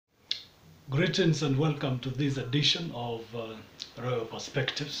Greetings and welcome to this edition of Royal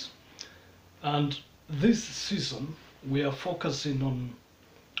Perspectives. And this season we are focusing on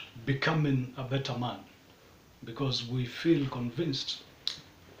becoming a better man because we feel convinced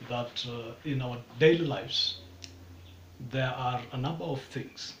that in our daily lives there are a number of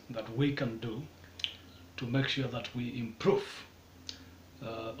things that we can do to make sure that we improve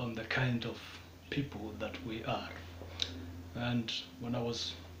on the kind of people that we are. And when I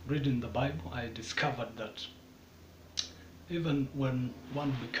was reading the Bible, I discovered that even when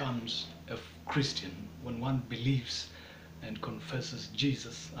one becomes a Christian, when one believes and confesses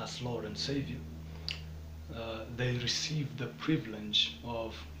Jesus as Lord and Savior, they receive the privilege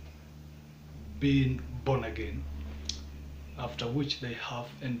of being born again, after which they have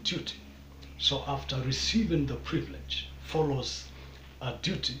a duty. So after receiving the privilege follows a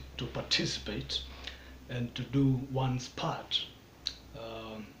duty to participate and to do one's part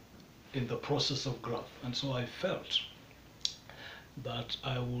in the process of growth. And so I felt that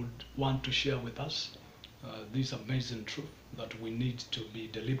I would want to share with us this amazing truth that we need to be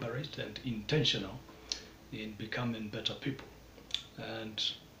deliberate and intentional in becoming better people. And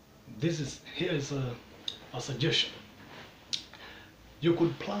here is a suggestion. You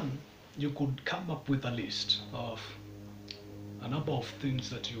could come up with a list of a number of things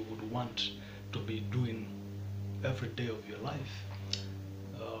that you would want to be doing every day of your life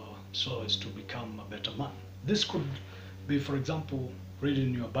so as to become a better man. This could be, for example,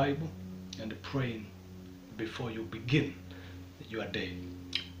 reading your Bible and praying before you begin your day.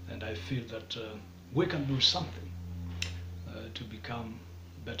 And I feel that we can do something to become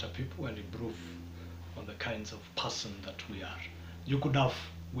better people and improve on the kinds of person that we are.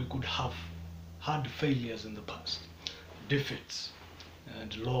 We could have had failures in the past, defeats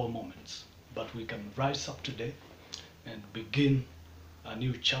and low moments, but we can rise up today and begin a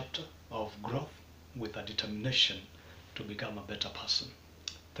new chapter of growth with a determination to become a better person.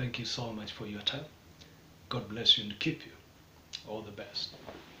 Thank you so much for your time. God bless you and keep you. All the best.